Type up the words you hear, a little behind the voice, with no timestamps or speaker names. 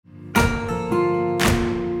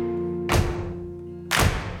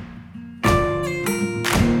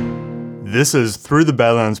This is Through the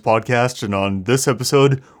Badlands podcast, and on this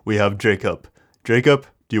episode, we have Jacob. Jacob,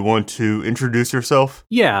 do you want to introduce yourself?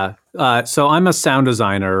 Yeah. So I'm a sound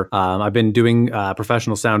designer. I've been doing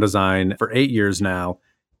professional sound design for 8 years now.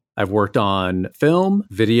 I've worked on film,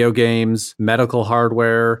 video games, medical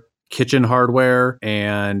hardware, kitchen hardware,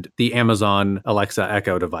 and the Amazon Alexa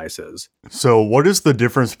Echo devices. So what is the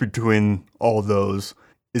difference between all those?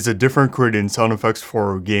 Is it different creating sound effects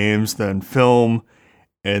for games than film,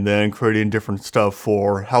 and then creating different stuff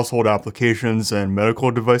for household applications and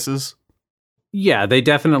medical devices? Yeah, they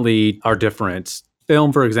definitely are different.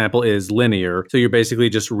 Film, for example, is linear. So you're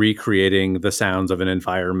basically just recreating the sounds of an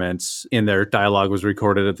environment. In their dialogue was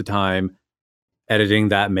recorded at the time, editing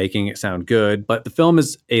that, making it sound good. But the film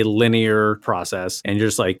is a linear process, and you're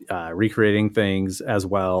just like recreating things as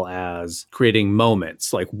well as creating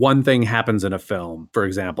moments. Like one thing happens in a film, for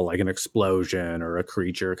example, like an explosion or a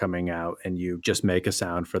creature coming out, and you just make a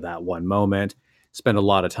sound for that one moment, spend a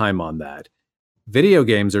lot of time on that. Video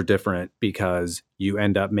games are different because you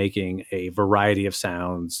end up making a variety of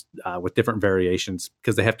sounds with different variations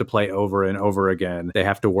because they have to play over and over again. They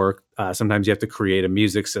have to work. Sometimes you have to create a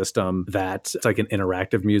music system that's like an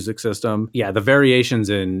interactive music system. Yeah, the variations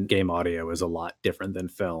in game audio is a lot different than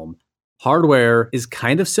film. Hardware is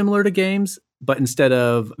kind of similar to games, but instead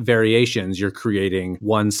of variations, you're creating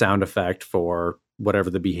one sound effect for whatever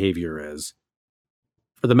the behavior is.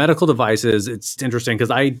 For the medical devices, it's interesting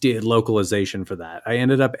because I did localization for that. I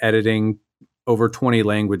ended up editing over 20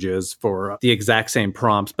 languages for the exact same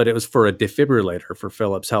prompts, but it was for a defibrillator for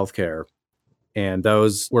Philips Healthcare. And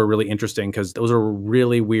those were really interesting because those are a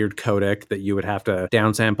really weird codec that you would have to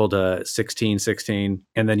downsample to 1616,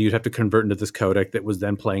 and then you'd have to convert into this codec that was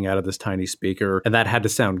then playing out of this tiny speaker. And that had to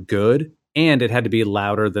sound good. And it had to be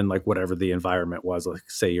louder than like whatever the environment was. Like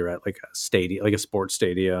say you're at like a stadium, like a sports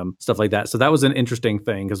stadium, stuff like that. So that was an interesting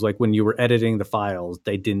thing because like when you were editing the files,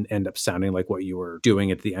 they didn't end up sounding like what you were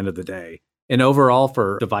doing at the end of the day. And overall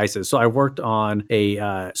for devices, so I worked on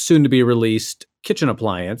a soon to be released kitchen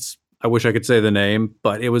appliance. I wish I could say the name,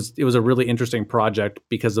 but it was a really interesting project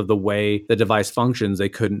because of the way the device functions. They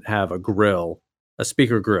couldn't have a grill, a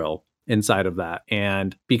speaker grill inside of that.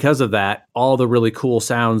 And because of that, all the really cool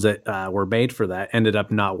sounds that were made for that ended up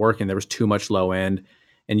not working. There was too much low end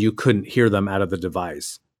and you couldn't hear them out of the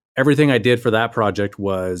device. Everything I did for that project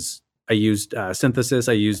was I used synthesis.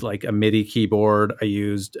 I used like a MIDI keyboard.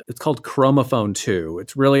 It's called Chromophone 2.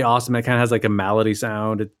 It's really awesome. It kind of has like a melody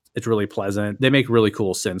sound. It's really pleasant. They make really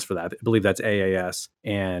cool synths for that. I believe that's AAS.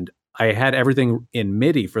 And I had everything in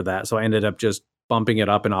MIDI for that. So I ended up just bumping it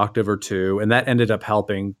up an octave or two. And that ended up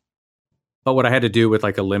helping. But what I had to do with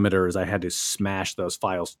like a limiter is I had to smash those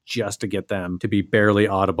files just to get them to be barely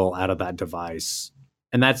audible out of that device.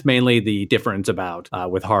 And that's mainly the difference about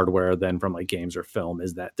with hardware than from like games or film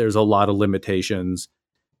is that there's a lot of limitations.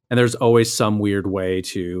 And there's always some weird way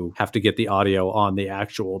to have to get the audio on the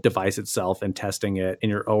actual device itself and testing it. And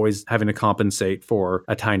you're always having to compensate for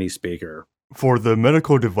a tiny speaker. For the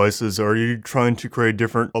medical devices, are you trying to create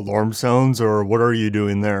different alarm sounds or what are you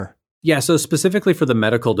doing there? Yeah, so specifically for the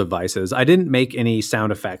medical devices, I didn't make any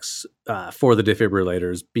sound effects for the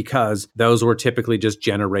defibrillators because those were typically just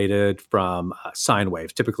generated from sine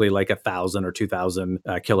waves, typically like 1,000 or 2,000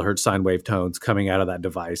 kilohertz sine wave tones coming out of that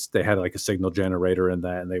device. They had like a signal generator in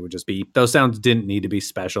that and they would just beep. Those sounds didn't need to be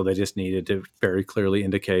special. They just needed to very clearly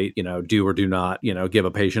indicate, do or do not, give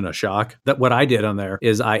a patient a shock. That what I did on there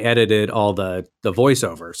is I edited all the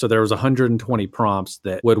voiceover. So there was 120 prompts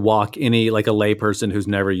that would walk any like a layperson who's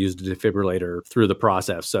never used a defibrillator through the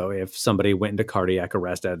process. So if somebody went into cardiac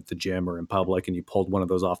arrest at the gym or in public and you pulled one of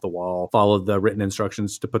those off the wall, followed the written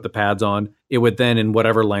instructions to put the pads on, it would then in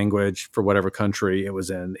whatever language for whatever country it was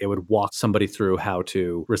in, it would walk somebody through how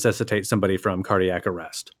to resuscitate somebody from cardiac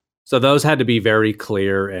arrest. So those had to be very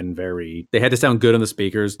clear and they had to sound good on the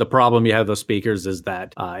speakers. The problem you have with those speakers is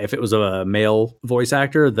that if it was a male voice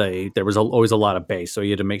actor, there was always a lot of bass. So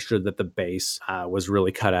you had to make sure that the bass was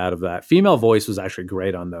really cut out of that. Female voice was actually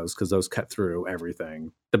great on those because those cut through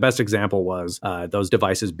everything. The best example was those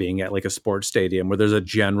devices being at like a sports stadium where there's a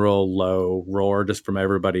general low roar just from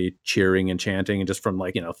everybody cheering and chanting and just from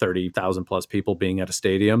 30,000 plus people being at a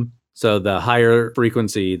stadium. So the higher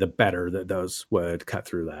frequency, the better that those would cut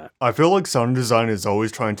through that. I feel like sound design is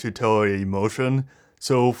always trying to tell an emotion.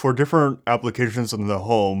 So for different applications in the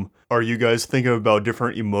home, are you guys thinking about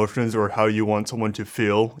different emotions or how you want someone to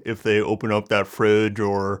feel if they open up that fridge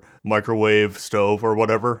or microwave, stove, or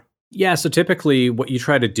whatever? Yeah, so typically what you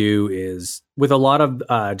try to do is with a lot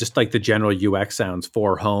of just like the general UX sounds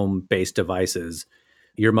for home-based devices,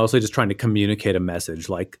 you're mostly just trying to communicate a message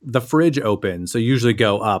like the fridge opens. So you usually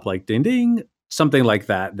go up like ding, ding, something like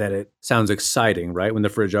that, that it sounds exciting, right? When the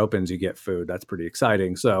fridge opens, you get food. That's pretty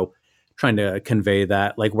exciting. So trying to convey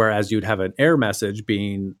that, like, whereas you'd have an error message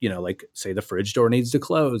being, like, say the fridge door needs to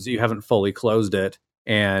close, you haven't fully closed it.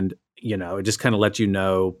 And, it just kind of lets you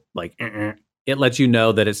know, like, it lets you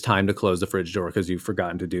know that it's time to close the fridge door because you've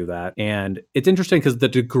forgotten to do that. And it's interesting because the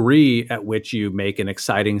degree at which you make an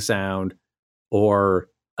exciting sound or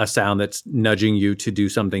a sound that's nudging you to do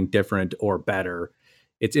something different or better,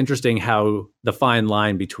 it's interesting how the fine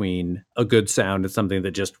line between a good sound and something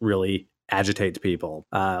that just really agitates people.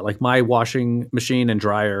 Like my washing machine and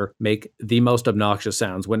dryer make the most obnoxious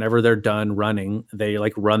sounds. Whenever they're done running, they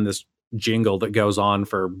like run this jingle that goes on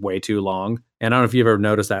for way too long. And I don't know if you've ever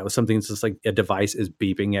noticed that with something that's just like a device is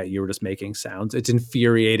beeping at you or just making sounds. It's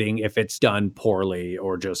infuriating if it's done poorly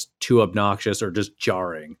or just too obnoxious or just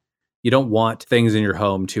jarring. You don't want things in your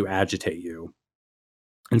home to agitate you.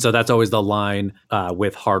 And so that's always the line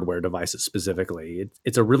with hardware devices specifically.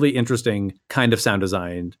 It's a really interesting kind of sound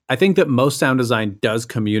design. I think that most sound design does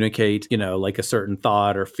communicate, like a certain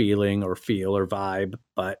thought or feeling or feel or vibe.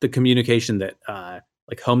 But the communication that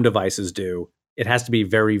like home devices do, it has to be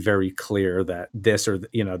very, very clear that this or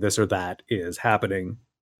that is happening.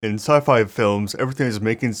 In sci-fi films, everything is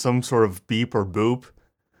making some sort of beep or boop.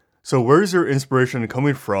 So where's your inspiration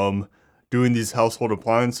coming from doing these household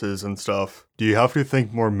appliances and stuff? Do you have to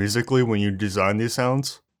think more musically when you design these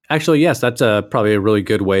sounds? Actually, yes, that's probably a really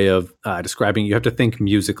good way of describing it. You have to think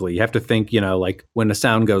musically. You have to think, like when a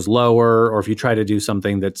sound goes lower, or if you try to do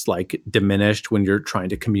something that's like diminished when you're trying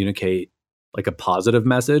to communicate like a positive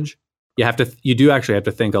message, you do actually have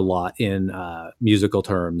to think a lot in musical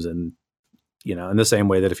terms, and in the same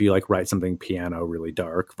way that if you like write something piano really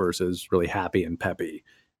dark versus really happy and peppy,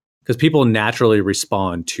 because people naturally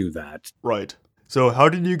respond to that. Right. So how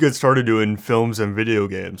did you get started doing films and video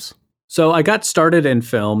games? So I got started in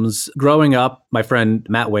films. Growing up, my friend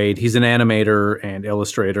Matt Wade, he's an animator and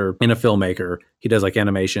illustrator and a filmmaker. He does like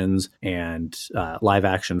animations and live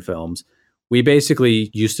action films. We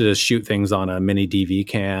basically used to just shoot things on a mini DV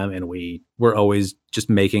cam, and we were always just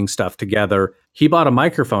making stuff together. He bought a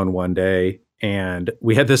microphone one day, and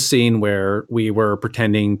we had this scene where we were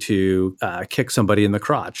pretending to kick somebody in the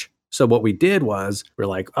crotch. So what we did was we're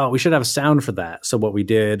like, oh, we should have a sound for that. So what we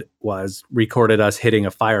did was recorded us hitting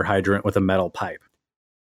a fire hydrant with a metal pipe.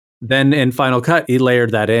 Then in Final Cut, he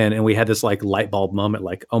layered that in, and we had this like light bulb moment,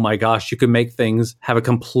 like, oh my gosh, you can make things have a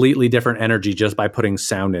completely different energy just by putting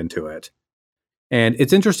sound into it. And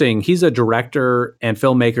it's interesting. He's a director and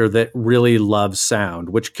filmmaker that really loves sound,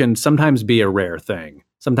 which can sometimes be a rare thing.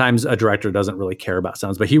 Sometimes a director doesn't really care about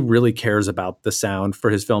sounds, but he really cares about the sound for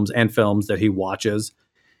his films and films that he watches.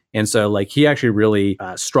 And so like he actually really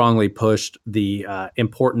strongly pushed the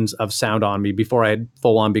importance of sound on me before I had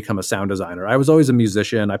full on become a sound designer. I was always a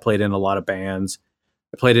musician. I played in a lot of bands.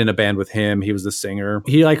 I played in a band with him. He was the singer.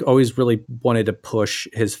 He like always really wanted to push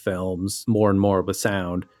his films more and more with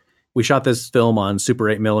sound. We shot this film on Super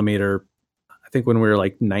 8 millimeter, I think when we were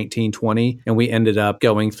like 19, 20, and we ended up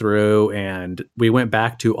going through and we went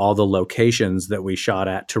back to all the locations that we shot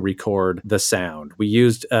at to record the sound. We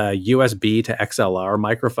used a USB to XLR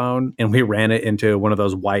microphone, and we ran it into one of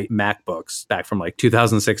those white MacBooks back from like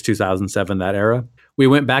 2006, 2007, that era. We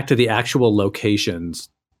went back to the actual locations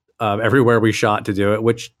of everywhere we shot to do it,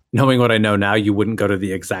 which, knowing what I know now, you wouldn't go to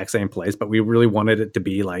the exact same place, but we really wanted it to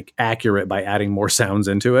be like accurate by adding more sounds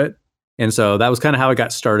into it. And so that was kind of how I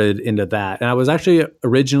got started into that. And I was actually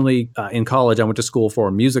originally in college, I went to school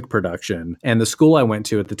for music production. And the school I went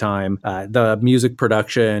to at the time, the music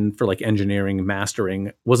production for like engineering and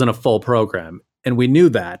mastering wasn't a full program. And we knew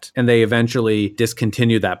that. And they eventually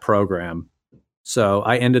discontinued that program. So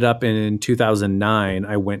I ended up in 2009,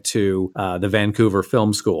 I went to the Vancouver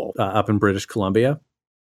Film School up in British Columbia.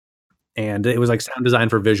 And it was like sound design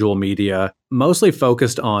for visual media, mostly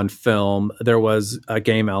focused on film. There was a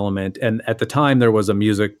game element. And at the time, there was a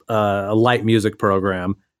light music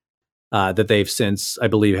program that they've since, I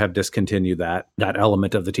believe, have discontinued that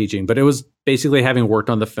element of the teaching. But it was basically having worked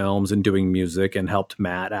on the films and doing music and helped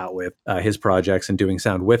Matt out with his projects and doing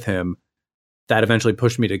sound with him. That eventually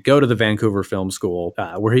pushed me to go to the Vancouver Film School,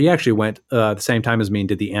 where he actually went the same time as me and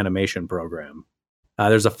did the animation program.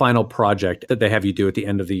 There's a final project that they have you do at the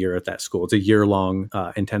end of the year at that school. It's a year-long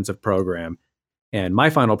intensive program. And my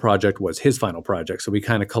final project was his final project. So we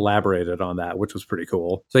kind of collaborated on that, which was pretty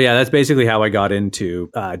cool. So yeah, that's basically how I got into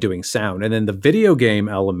doing sound. And then the video game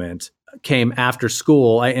element came after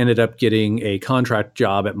school. I ended up getting a contract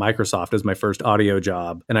job at Microsoft as my first audio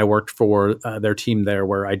job. And I worked for their team there,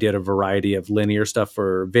 where I did a variety of linear stuff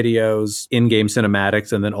for videos, in-game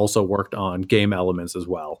cinematics, and then also worked on game elements as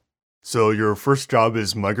well. So your first job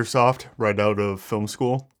is Microsoft right out of film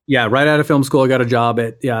school? Yeah, right out of film school, I got a job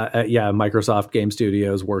at Microsoft Game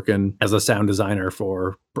Studios working as a sound designer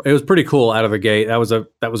for. It was pretty cool out of the gate. That was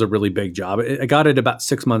a really big job. I got it about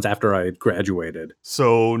 6 months after I graduated.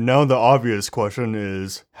 So now the obvious question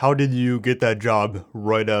is, how did you get that job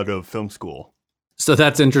right out of film school? So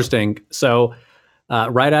that's interesting. So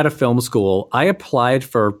right out of film school, I applied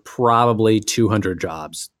for probably 200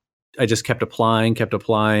 jobs. I just kept applying,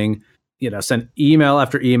 sent email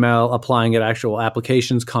after email, applying at actual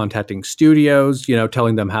applications, contacting studios,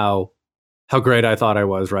 telling them how great I thought I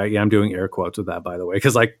was, right? Yeah, I'm doing air quotes with that, by the way,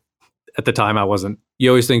 because like at the time I wasn't. You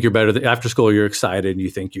always think you're better. After school, you're excited and you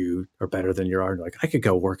think you are better than you are. And like, I could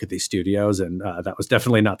go work at these studios. And that was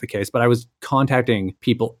definitely not the case. But I was contacting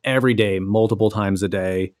people every day, multiple times a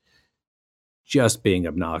day, just being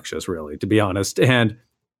obnoxious, really, to be honest. And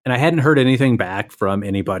I hadn't heard anything back from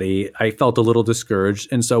anybody. I felt a little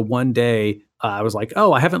discouraged. And so one day I was like,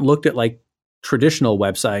 oh, I haven't looked at like traditional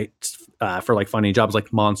websites for like finding jobs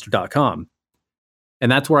like monster.com.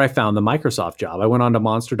 And that's where I found the Microsoft job. I went on to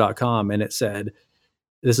monster.com and it said,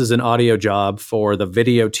 this is an audio job for the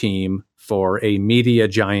video team for a media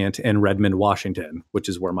giant in Redmond, Washington, which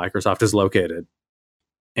is where Microsoft is located.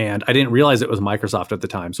 And I didn't realize it was Microsoft at the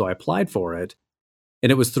time. So I applied for it.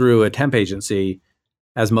 And it was through a temp agency,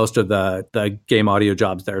 as most of the game audio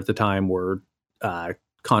jobs there at the time were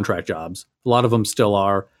contract jobs. A lot of them still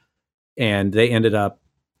are. And they ended up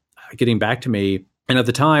getting back to me. And at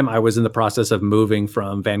the time, I was in the process of moving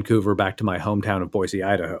from Vancouver back to my hometown of Boise,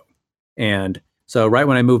 Idaho. And so right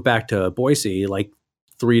when I moved back to Boise, like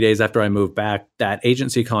 3 days after I moved back, that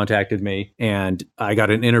agency contacted me and I got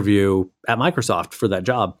an interview at Microsoft for that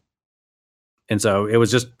job. And so it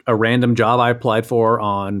was just a random job I applied for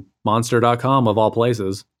on monster.com of all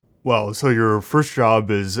places. Wow, so your first job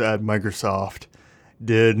is at Microsoft.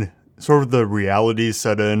 Did sort of the reality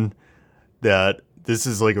set in that this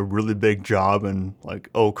is like a really big job and like,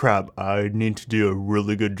 oh crap, I need to do a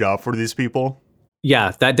really good job for these people?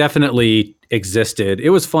 Yeah, that definitely existed.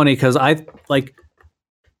 It was funny because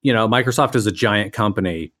Microsoft is a giant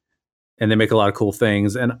company and they make a lot of cool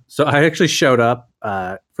things. And so I actually showed up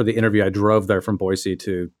for the interview. I drove there from Boise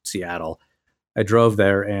to Seattle. I drove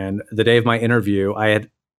there, and the day of my interview, I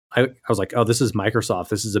was like, oh, this is Microsoft.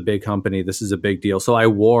 This is a big company. This is a big deal. So I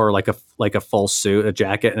wore like a full suit, a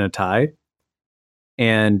jacket and a tie.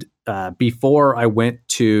 And before I went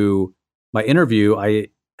to my interview, I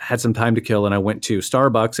had some time to kill and I went to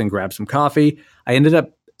Starbucks and grabbed some coffee. I ended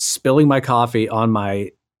up spilling my coffee on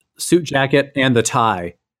my suit jacket and the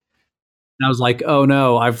tie. And I was like, oh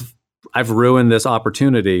no, I've ruined this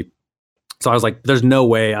opportunity. So I was like, there's no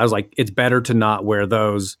way. I was like, it's better to not wear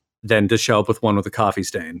those than to show up with one with a coffee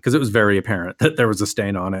stain, because it was very apparent that there was a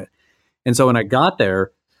stain on it. And so when I got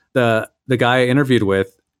there, the guy I interviewed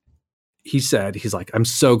with, he's like, I'm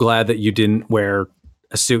so glad that you didn't wear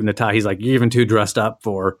a suit and a tie. He's like, you're even too dressed up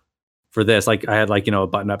for this. Like I had a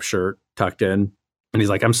button-up shirt tucked in. And he's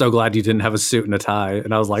like, I'm so glad you didn't have a suit and a tie.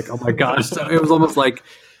 And I was like, oh my gosh. So it was almost like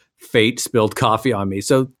fate spilled coffee on me.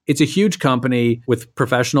 So it's a huge company with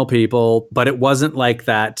professional people, but it wasn't like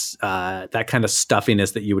that kind of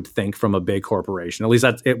stuffiness that you would think from a big corporation. At least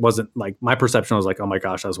it wasn't like my perception was like, oh my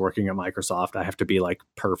gosh, I was working at Microsoft. I have to be like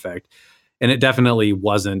perfect. And it definitely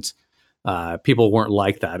wasn't. People weren't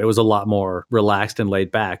like that. It was a lot more relaxed and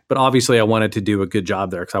laid back. But obviously I wanted to do a good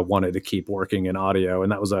job there because I wanted to keep working in audio.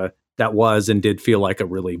 And that was and did feel like a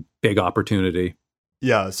really big opportunity.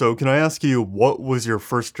 Yeah, so can I ask you, what was your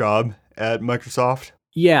first job at Microsoft?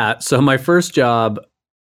 Yeah, so my first job,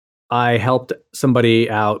 I helped somebody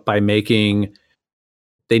out by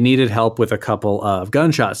they needed help with a couple of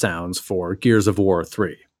gunshot sounds for Gears of War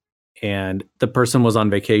 3. And the person was on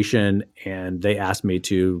vacation and they asked me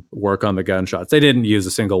to work on the gunshots. They didn't use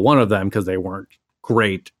a single one of them because they weren't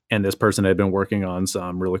great. And this person had been working on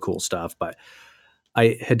some really cool stuff. But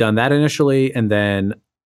I had done that initially, and then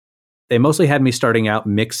they mostly had me starting out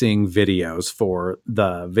mixing videos for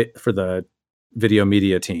the video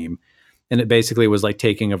media team. And it basically was like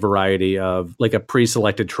taking a variety of like a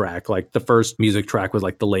pre-selected track. Like the first music track was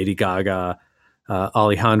like the Lady Gaga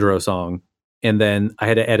Alejandro song. And then I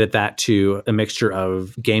had to edit that to a mixture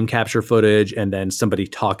of game capture footage and then somebody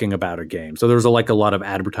talking about a game. So there was a lot of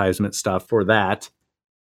advertisement stuff for that.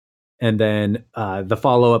 And then the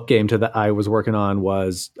follow-up game to that I was working on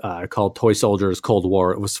was called Toy Soldiers Cold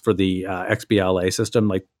War. It was for the XBLA system,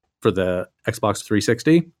 like for the Xbox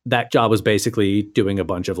 360. That job was basically doing a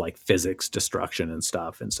bunch of like physics destruction and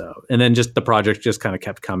stuff. And then just the project just kind of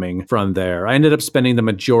kept coming from there. I ended up spending the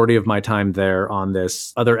majority of my time there on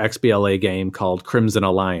this other XBLA game called Crimson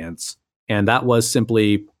Alliance. And that was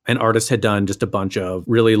simply an artist had done just a bunch of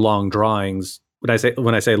really long drawings.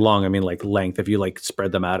 When I say long, I mean like length. If you like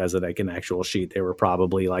spread them out as like an actual sheet, they were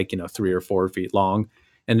probably like, 3 or 4 feet long,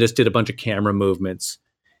 and just did a bunch of camera movements.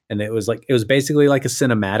 And it was basically like a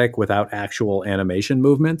cinematic without actual animation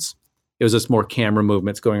movements. It was just more camera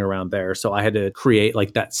movements going around there. So I had to create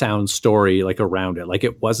like that sound story like around it. Like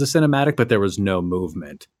it was a cinematic, but there was no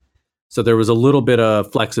movement. So there was a little bit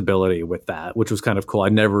of flexibility with that, which was kind of cool. I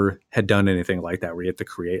never had done anything like that where you have to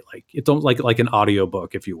create it's like an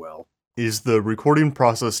audiobook, if you will. Is the recording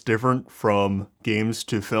process different from games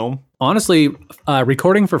to film? Honestly,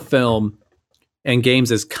 recording for film and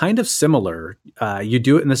games is kind of similar. You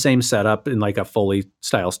do it in the same setup in like a Foley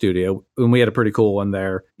style studio, and we had a pretty cool one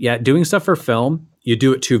there. Yeah, doing stuff for film, you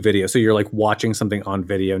do it to video. So you're like watching something on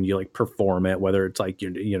video and you like perform it, whether it's like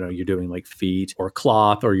you're doing like feet or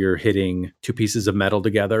cloth, or you're hitting 2 pieces of metal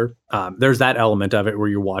together. There's that element of it where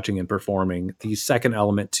you're watching and performing. The second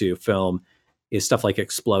element to film is stuff like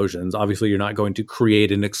explosions. Obviously, you're not going to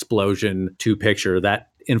create an explosion to picture. That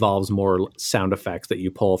involves more sound effects that you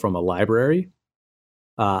pull from a library.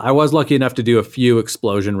 I was lucky enough to do a few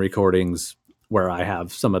explosion recordings where I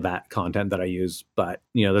have some of that content that I use, but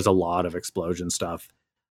there's a lot of explosion stuff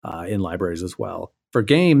in libraries as well. For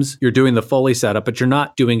games, you're doing the Foley setup, but you're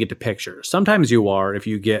not doing it to picture. Sometimes you are if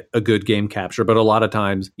you get a good game capture, but a lot of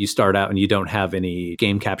times you start out and you don't have any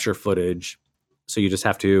game capture footage. So you just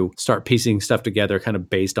have to start piecing stuff together kind of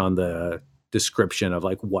based on the description of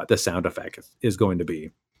like what the sound effect is going to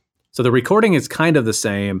be. So the recording is kind of the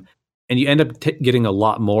same. And you end up getting a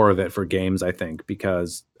lot more of it for games, I think,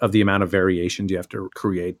 because of the amount of variations you have to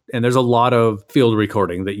create. And there's a lot of field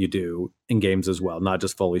recording that you do in games as well, not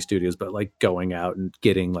just Foley Studios, but like going out and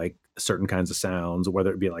getting like certain kinds of sounds,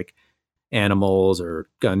 whether it be like animals or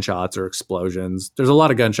gunshots or explosions. There's a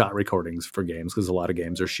lot of gunshot recordings for games because a lot of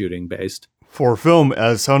games are shooting based. For film,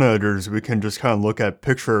 as sound editors, we can just kind of look at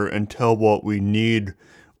picture and tell what we need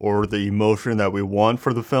or the emotion that we want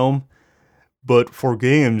for the film. But for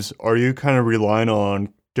games, are you kind of relying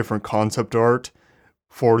on different concept art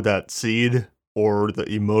for that seed or the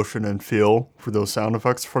emotion and feel for those sound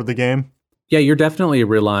effects for the game? Yeah, you're definitely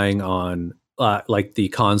relying on like the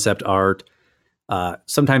concept art,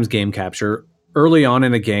 sometimes game capture. Early on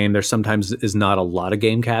in a game, there sometimes is not a lot of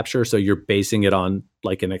game capture, so you're basing it on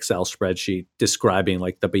like an Excel spreadsheet describing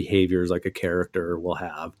like the behaviors like a character will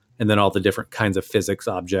have, and then all the different kinds of physics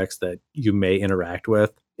objects that you may interact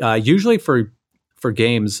with. Usually for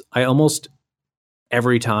games, I almost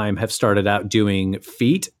every time have started out doing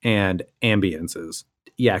feet and ambiances.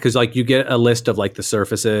 Yeah, because like you get a list of like the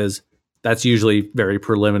surfaces. That's usually very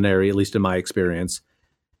preliminary, at least in my experience.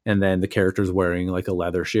 And then the character's wearing like a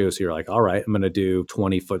leather shoe. So you're like, all right, I'm going to do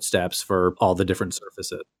 20 footsteps for all the different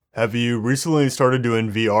surfaces. Have you recently started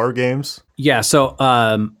doing VR games? Yeah. So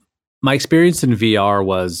my experience in VR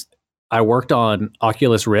was I worked on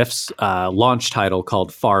Oculus Rift's launch title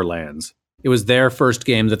called Farlands. It was their first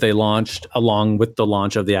game that they launched along with the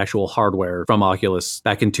launch of the actual hardware from Oculus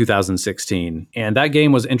back in 2016. And that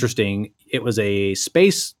game was interesting. It was a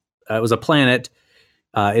space, it was a planet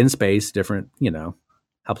in space, different,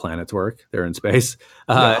 how planets work. They're in space.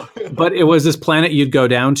 But it was this planet you'd go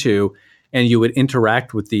down to and you would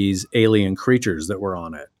interact with these alien creatures that were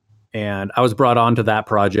on it. And I was brought on to that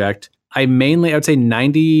project. I would say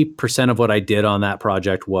 90% of what I did on that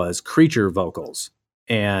project was creature vocals.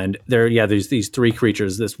 And there's these 3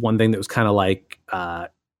 creatures. This one thing that was kind of like,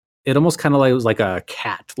 it almost kind of like was like a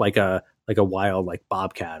cat, like a wild like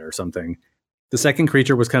bobcat or something. The second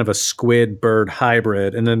creature was kind of a squid bird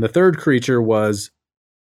hybrid, and then the third creature was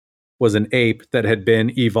an ape that had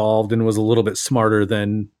been evolved and was a little bit smarter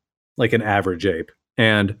than like an average ape.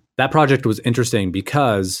 And that project was interesting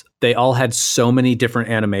because they all had so many different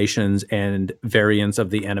animations and variants of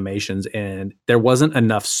the animations, and there wasn't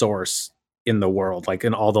enough source in the world, like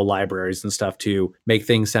in all the libraries and stuff, to make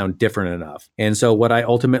things sound different enough. And so what I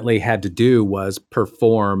ultimately had to do was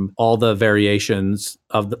perform all the variations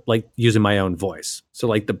of like using my own voice. So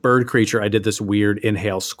like the bird creature, I did this weird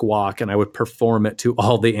inhale squawk and I would perform it to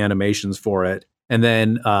all the animations for it. And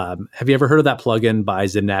then have you ever heard of that plugin by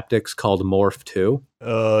Synaptics called Morph 2?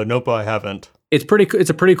 Nope, I haven't. It's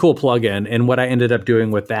a pretty cool plugin. And what I ended up doing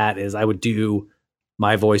with that is I would do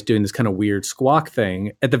my voice doing this kind of weird squawk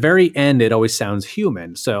thing. At the very end, it always sounds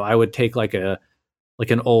human. So I would take like an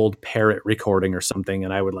old parrot recording or something,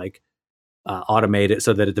 and I would like automate it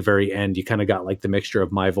so that at the very end, you kind of got like the mixture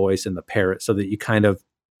of my voice and the parrot, so that you kind of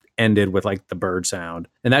ended with like the bird sound.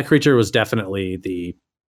 And that creature was definitely the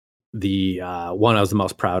one I was the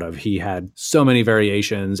most proud of. He had so many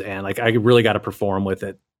variations, and like I really got to perform with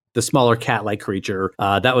it the smaller cat-like creature,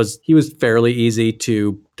 he was fairly easy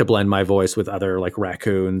to blend my voice with other like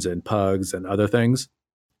raccoons and pugs and other things.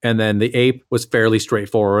 And then the ape was fairly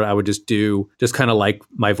straightforward. I would just kind of like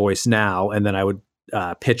my voice now, and then I would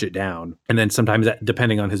pitch it down. And then sometimes,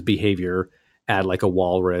 depending on his behavior, add like a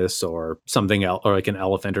walrus or something else, or like an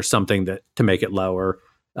elephant or something to make it lower.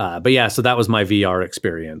 But yeah, so that was my VR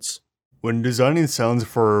experience. When designing sounds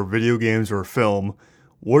for video games or film,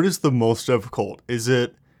 what is the most difficult? Is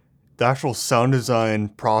it the actual sound design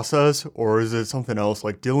process, or is it something else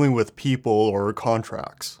like dealing with people or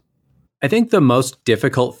contracts? I think the most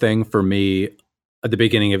difficult thing for me at the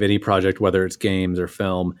beginning of any project, whether it's games or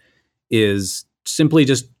film, is simply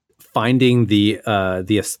just finding the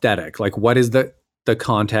aesthetic. Like, what is the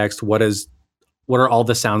context? What are all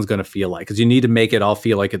the sounds going to feel like? Because you need to make it all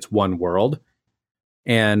feel like it's one world.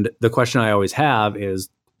 And the question I always have is,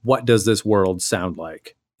 what does this world sound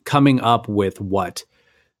like? Coming up with what,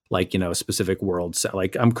 like, a specific world.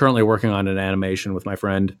 Like, I'm currently working on an animation with my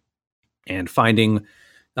friend, and finding,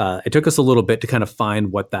 it took us a little bit to kind of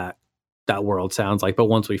find what that world sounds like. But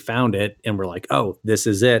once we found it and we're like, oh, this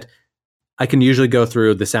is it, I can usually go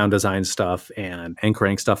through the sound design stuff and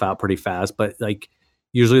crank stuff out pretty fast. But like,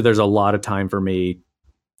 usually there's a lot of time for me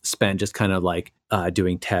spent just kind of like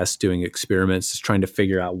doing tests, doing experiments, just trying to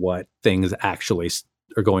figure out what things actually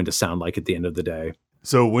are going to sound like at the end of the day.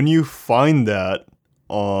 So when you find that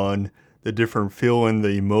on the different feel and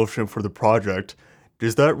the emotion for the project,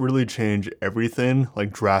 does that really change everything,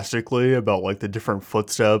 like drastically, about like the different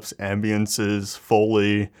footsteps, ambiances,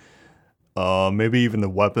 Foley, maybe even the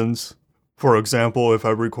weapons? For example, if I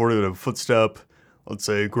recorded a footstep, let's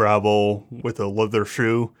say gravel with a leather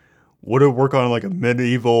shoe, would it work on like a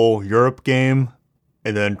medieval Europe game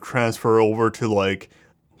and then transfer over to like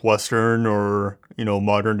Western or,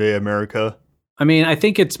 modern day America? I mean, I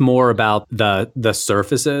think it's more about the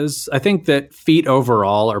surfaces. I think that feet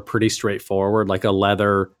overall are pretty straightforward, like a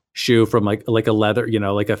leather shoe from like a leather,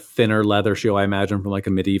 like a thinner leather shoe, I imagine, from like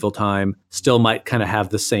a medieval time, still might kind of have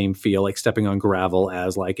the same feel, like stepping on gravel,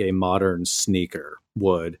 as like a modern sneaker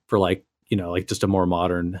would for like, like just a more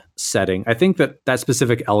modern setting. I think that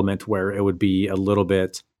specific element where it would be a little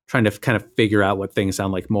bit trying to kind of figure out what things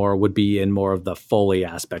sound like more would be in more of the Foley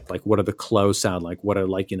aspect. Like, what do the clothes sound like? What are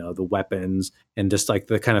like, the weapons, and just like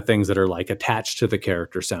the kind of things that are like attached to the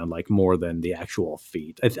character sound like, more than the actual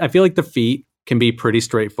feet. I feel like the feet can be pretty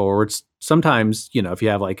straightforward. Sometimes, if you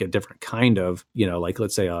have like a different kind of, like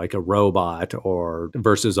let's say like a robot or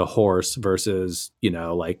versus a horse versus,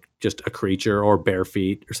 like just a creature or bare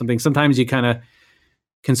feet or something. Sometimes you kind of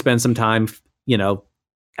can spend some time,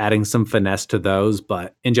 adding some finesse to those.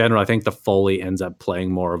 But in general, I think the Foley ends up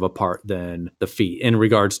playing more of a part than the feet in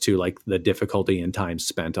regards to like the difficulty and time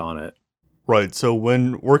spent on it. Right. So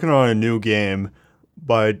when working on a new game,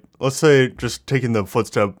 by let's say just taking the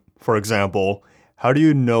footstep, for example, how do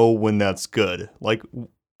you know when that's good? Like,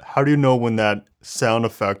 how do you know when that sound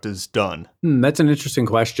effect is done? That's an interesting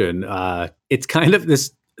question. It's kind of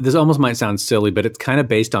this almost might sound silly, but it's kind of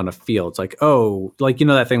based on a feel. It's like, oh, like,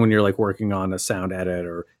 that thing when you're like working on a sound edit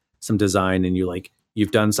or some design and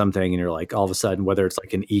you've done something and you're like, all of a sudden, whether it's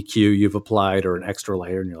like an EQ you've applied or an extra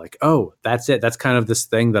layer, and you're like, oh, that's it. That's kind of this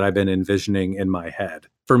thing that I've been envisioning in my head.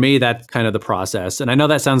 For me, that's kind of the process. And I know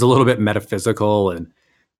that sounds a little bit metaphysical,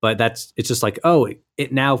 but it's just like, oh,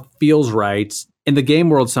 it now feels right. In the game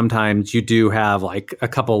world, sometimes you do have like a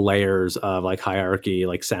couple layers of like hierarchy,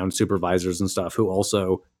 like sound supervisors and stuff, who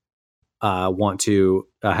also want to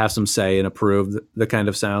have some say and approve the kind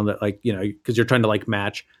of sound that, like, because you're trying to like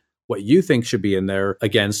match what you think should be in there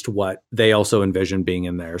against what they also envision being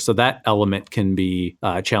in there. So that element can be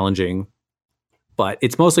challenging. But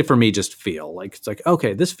it's mostly for me just feel like, it's like,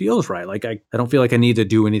 okay, this feels right. Like I don't feel like I need to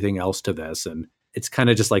do anything else to this. And it's kind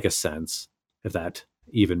of just like a sense, if that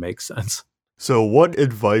even makes sense. So what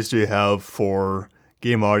advice do you have for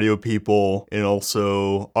game audio people and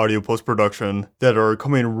also audio post-production that are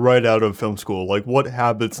coming right out of film school? Like, what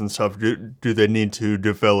habits and stuff do they need to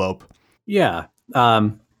develop? Yeah.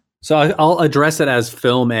 So I'll address it as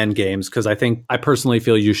film and games, because I personally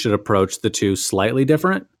feel you should approach the two slightly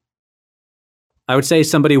different. I would say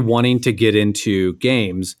somebody wanting to get into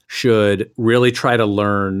games should really try to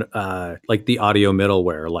learn like the audio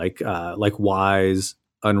middleware, like Wise,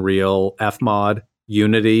 Unreal, Fmod,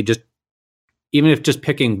 Unity. Just even if just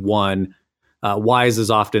picking one, Wise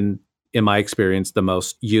is often, in my experience, the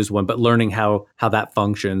most used one. But learning how that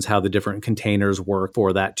functions, how the different containers work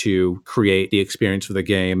for that to create the experience for the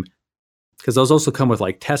game, because those also come with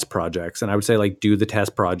like test projects. And I would say like do the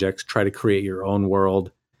test projects, try to create your own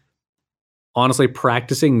world. honestly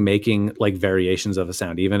practicing making like variations of a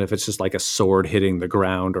sound, even if it's just like a sword hitting the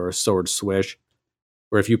ground or a sword swish,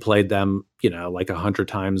 or if you played them, like 100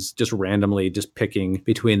 times, just randomly, just picking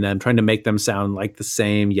between them, trying to make them sound like the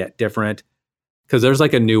same yet different. Because there's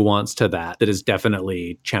like a nuance to that is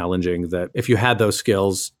definitely challenging, that if you had those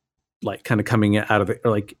skills, like kind of coming out of it,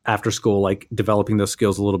 or like after school, like developing those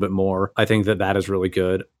skills a little bit more, I think that is really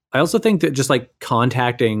good. I also think that just like trying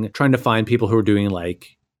to find people who are doing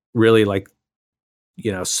like really like,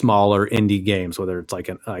 smaller indie games, whether it's like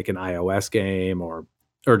an iOS game or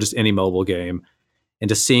just any mobile game, and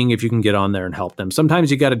just seeing if you can get on there and help them. Sometimes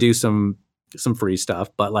you got to do some free stuff,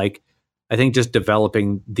 but like I think just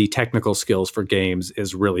developing the technical skills for games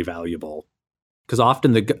is really valuable, because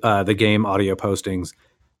often the game audio postings,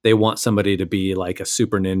 they want somebody to be like a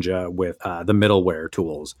super ninja with the middleware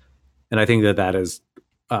tools, and I think that is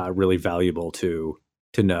really valuable to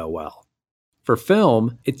know well. For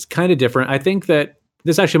film, it's kind of different. I think that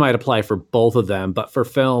this actually might apply for both of them, but for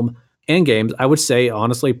film and games, I would say,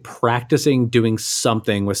 honestly, practicing doing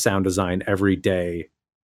something with sound design every day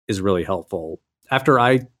is really helpful. After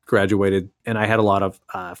I graduated and I had a lot of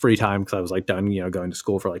free time, because I was like done, going to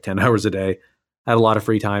school for like 10 hours a day, I had a lot of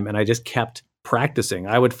free time, and I just kept practicing.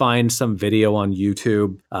 I would find some video on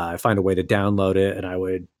YouTube, I find a way to download it, and I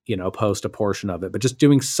would, post a portion of it, but just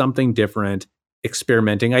doing something different,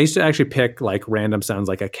 experimenting. I used to actually pick like random sounds,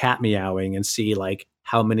 like a cat meowing, and see like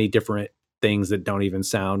how many different things that don't even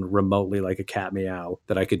sound remotely like a cat meow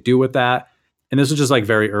that I could do with that. And this was just like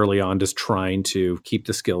very early on, just trying to keep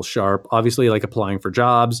the skills sharp. Obviously, like applying for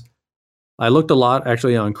jobs, I looked a lot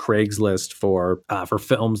actually on Craigslist for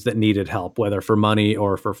films that needed help, whether for money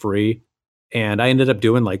or for free. And I ended up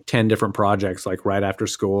doing like 10 different projects, like right after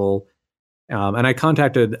school. And I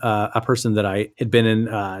contacted a person that I had been in,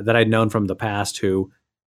 that I'd known from the past, who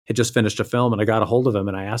had just finished a film, and I got a hold of him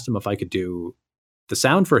and I asked him if I could do the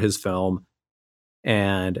sound for his film.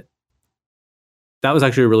 And that was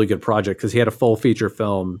actually a really good project, because he had a full feature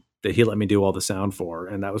film that he let me do all the sound for.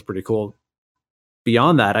 And that was pretty cool.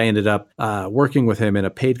 Beyond that, I ended up working with him in a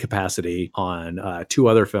paid capacity on 2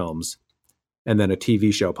 other films, and then a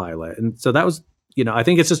TV show pilot. And so that was, I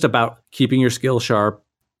think it's just about keeping your skills sharp.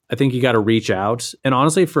 I think you got to reach out. And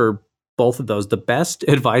honestly, for both of those, the best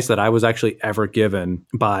advice that I was actually ever given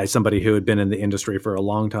by somebody who had been in the industry for a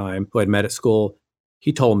long time, who I'd met at school,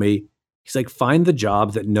 he told me, he's like, find the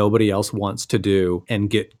job that nobody else wants to do and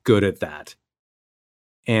get good at that.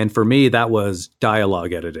 And for me, that was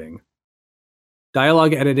dialogue editing.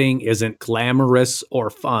 Dialogue editing isn't glamorous or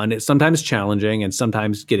fun. It's sometimes challenging, and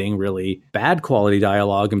sometimes getting really bad quality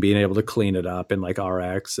dialogue and being able to clean it up in like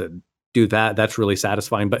RX and do that, that's really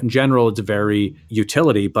satisfying. But in general, it's very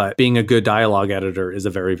utility. But being a good dialogue editor is a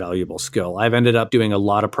very valuable skill. I've ended up doing a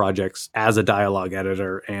lot of projects as a dialogue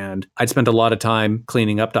editor, and I'd spent a lot of time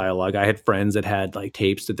cleaning up dialogue. I had friends that had like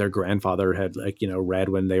tapes that their grandfather had read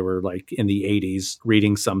when they were like in the 80s,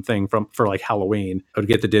 reading something for like Halloween. I would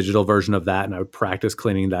get the digital version of that, and I would practice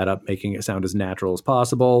cleaning that up, making it sound as natural as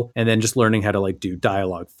possible, and then just learning how to like do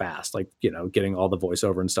dialogue fast, like getting all the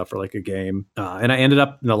voiceover and stuff for like a game. And I ended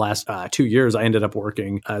up in the last 2 years, I ended up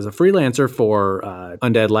working as a freelancer for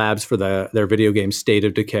Undead Labs for their video game State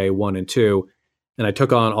of Decay 1 and 2. And I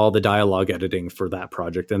took on all the dialogue editing for that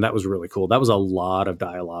project. And that was really cool. That was a lot of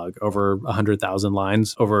dialogue, over 100,000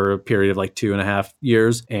 lines over a period of like 2.5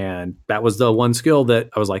 years. And that was the one skill that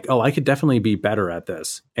I was like, oh, I could definitely be better at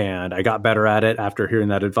this. And I got better at it after hearing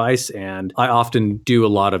that advice. And I often do a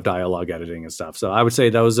lot of dialogue editing and stuff. So I would say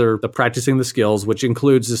those are the practicing the skills, which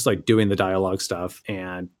includes just like doing the dialogue stuff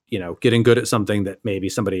and getting good at something that maybe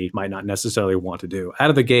somebody might not necessarily want to do. Out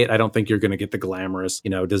of the gate, I don't think you're going to get the glamorous,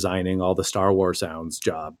 designing all the Star Wars sounds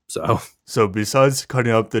job. So besides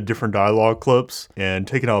cutting up the different dialogue clips and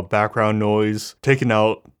taking out background noise, taking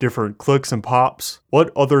out different clicks and pops,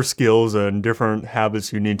 what other skills and different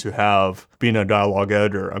habits you need to have being a dialogue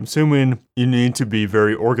editor? I'm assuming you need to be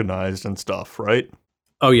very organized and stuff, right?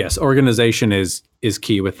 Oh yes, organization is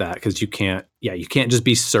key with that, because you can't just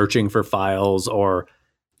be searching for files or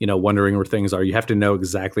wondering where things are. You have to know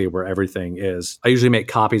exactly where everything is. I usually make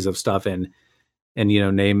copies of stuff and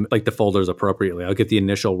name like the folders appropriately. I'll get the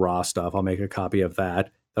initial raw stuff. I'll make a copy of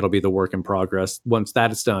that. That'll be the work in progress. Once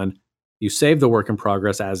that is done, you save the work in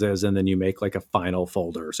progress as is, and then you make like a final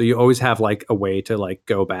folder. So you always have like a way to like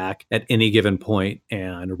go back at any given point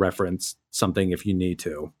and reference something if you need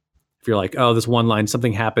to. If you're like, oh, this one line,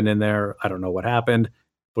 something happened in there, I don't know what happened,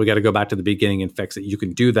 we got to go back to the beginning and fix it. You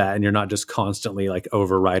can do that, and you're not just constantly like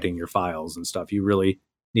overwriting your files and stuff. You really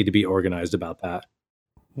need to be organized about that.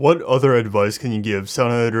 What other advice can you give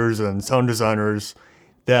sound editors and sound designers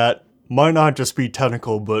that might not just be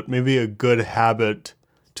technical, but maybe a good habit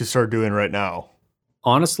to start doing right now?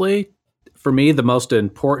 Honestly, for me, the most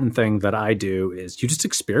important thing that I do is you just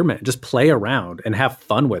experiment, just play around and have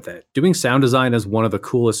fun with it. Doing sound design is one of the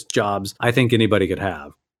coolest jobs I think anybody could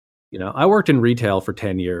have. I worked in retail for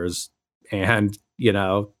 10 years and,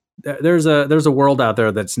 there's a world out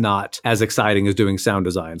there that's not as exciting as doing sound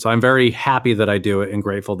design. So I'm very happy that I do it and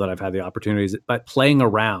grateful that I've had the opportunities. But playing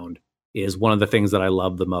around is one of the things that I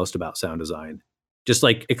love the most about sound design. Just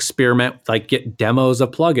like experiment, like get demos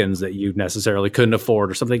of plugins that you necessarily couldn't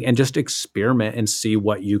afford or something, and just experiment and see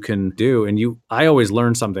what you can do. And I always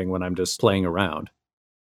learn something when I'm just playing around,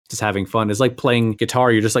 just having fun. It's like playing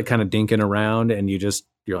guitar. You're just like kind of dinking around and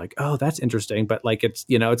you're like, oh, that's interesting. But like, it's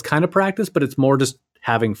kind of practice, but it's more just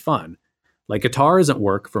having fun. Like guitar isn't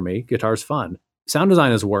work for me. Guitar's fun. Sound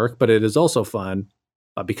design is work, but it is also fun.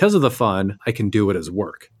 But because of the fun, I can do it as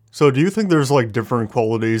work. So do you think there's like different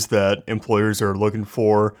qualities that employers are looking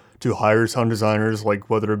for to hire sound designers, like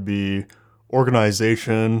whether it be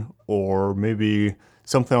organization or maybe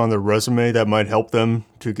something on their resume that might help them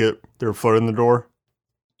to get their foot in the door?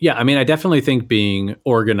 Yeah, I mean, I definitely think being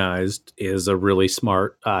organized is a really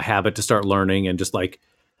smart habit to start learning, and just like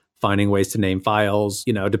finding ways to name files,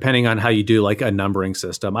 depending on how you do like a numbering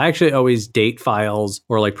system. I actually always date files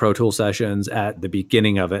or like Pro Tool sessions at the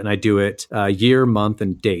beginning of it. And I do it year, month,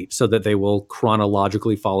 and date so that they will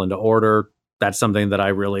chronologically fall into order. That's something that I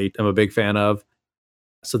really am a big fan of.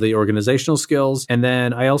 So the organizational skills. And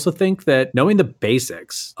then I also think that knowing the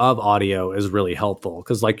basics of audio is really helpful,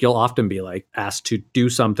 because like you'll often be like asked to do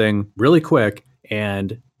something really quick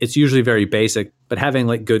and it's usually very basic, but having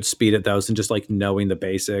like good speed at those and just like knowing the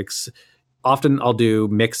basics. Often I'll do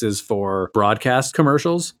mixes for broadcast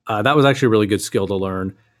commercials. That was actually a really good skill to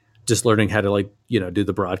learn. Just learning how to do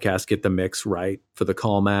the broadcast, get the mix right for the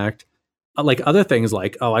Calm Act. Like other things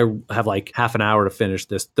like, I have like half an hour to finish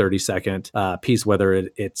this 30-second piece, whether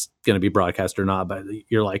it's going to be broadcast or not. But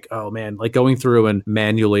you're like, oh man, like going through and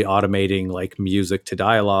manually automating like music to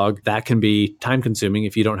dialogue, that can be time consuming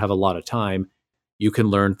if you don't have a lot of time. You can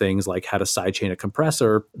learn things like how to sidechain a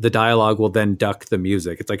compressor. The dialogue will then duck the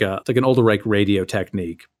music. It's like an older like radio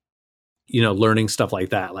technique, learning stuff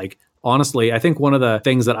like that. Like, honestly, I think one of the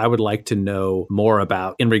things that I would like to know more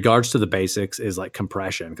about in regards to the basics is like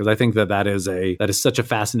compression, because I think that is such a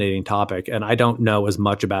fascinating topic. And I don't know as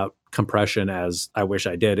much about compression as I wish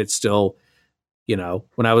I did. It's still,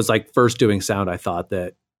 when I was like first doing sound, I thought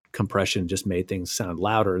that compression just made things sound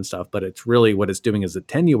louder and stuff, but it's really what it's doing is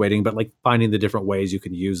attenuating, but like finding the different ways you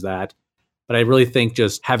can use that. But I really think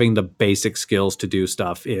just having the basic skills to do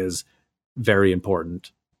stuff is very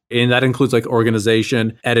important. And that includes like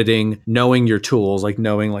organization, editing, knowing your tools, like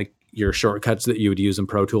knowing like your shortcuts that you would use in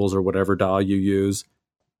Pro Tools or whatever DAW you use,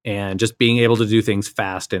 and just being able to do things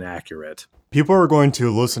fast and accurate. People are going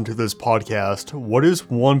to listen to this podcast. What is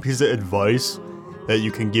one piece of advice that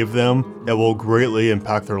you can give them that will greatly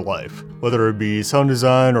impact their life, whether it be sound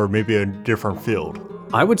design or maybe a different field?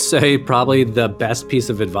 I would say probably the best piece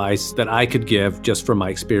of advice that I could give just from my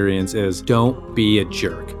experience is don't be a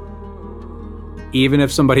jerk. Even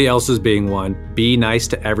if somebody else is being one, be nice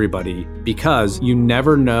to everybody, because you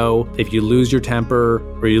never know if you lose your temper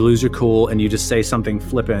or you lose your cool and you just say something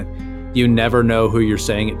flippant. You never know who you're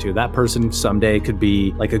saying it to. That person someday could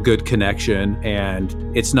be like a good connection, and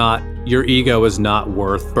your ego is not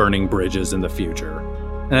worth burning bridges in the future.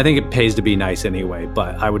 And I think it pays to be nice anyway,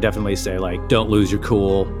 but I would definitely say like, don't lose your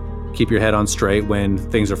cool. Keep your head on straight when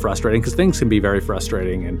things are frustrating, because things can be very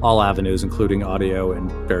frustrating in all avenues, including audio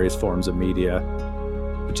and various forms of media.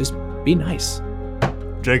 But just be nice.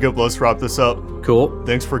 Jacob, let's wrap this up. Cool.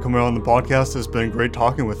 Thanks for coming on the podcast. It's been great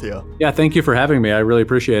talking with you. Yeah, thank you for having me. I really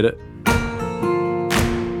appreciate it.